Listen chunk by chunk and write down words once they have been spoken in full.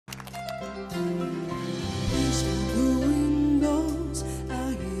Each time the windows, I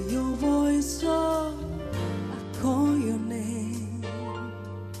hear your voice, so I call your name.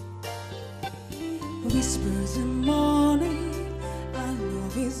 Whispers in morning, our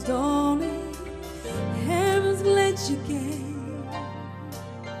love is dawning. Heaven's glad you came.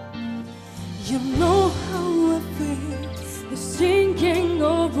 You know how I feel, the sinking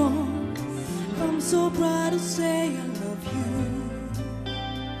go wrong. I'm so proud to say I love you.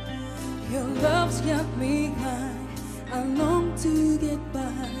 Your love's got me high, I long to get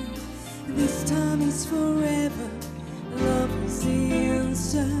by. This time is forever, love is the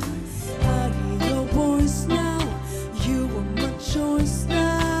answer. I hear your voice now, you are my choice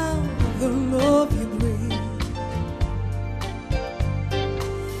now. The love you bring,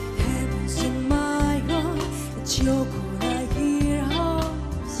 heaven's in my heart. It's your call, I hear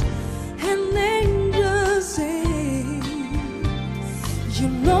hearts and angels sing. You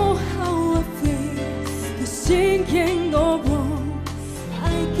know how I feel, the sinking go wrong.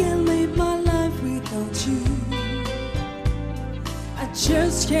 I can't live my life without you. I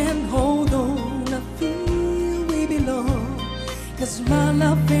just can't hold on, I feel we belong. 'Cause my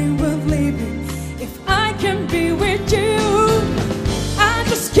love ain't worth living if I can be with you. I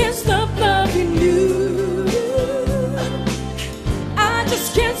just can't stop loving you. I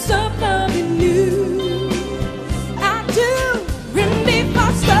just can't stop loving you. I do. And if I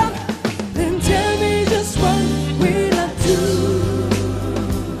stop, then tell me just what will I do?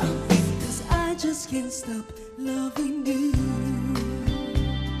 'Cause I just can't stop loving you.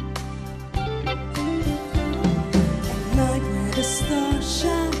 The stars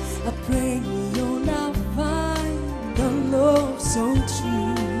shine, I pray you'll not find the love so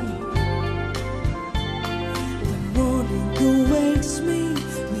true. The morning awakes me,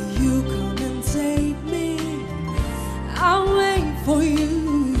 will you come and take me? I'll wait for you.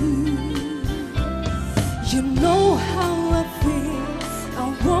 You know how I feel, I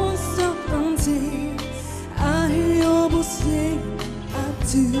won't stop until I hear your voice sing I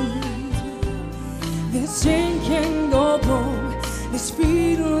do. This sinking go wrong, this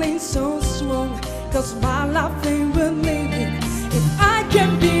feeling so strong. 'Cause my life ain't with me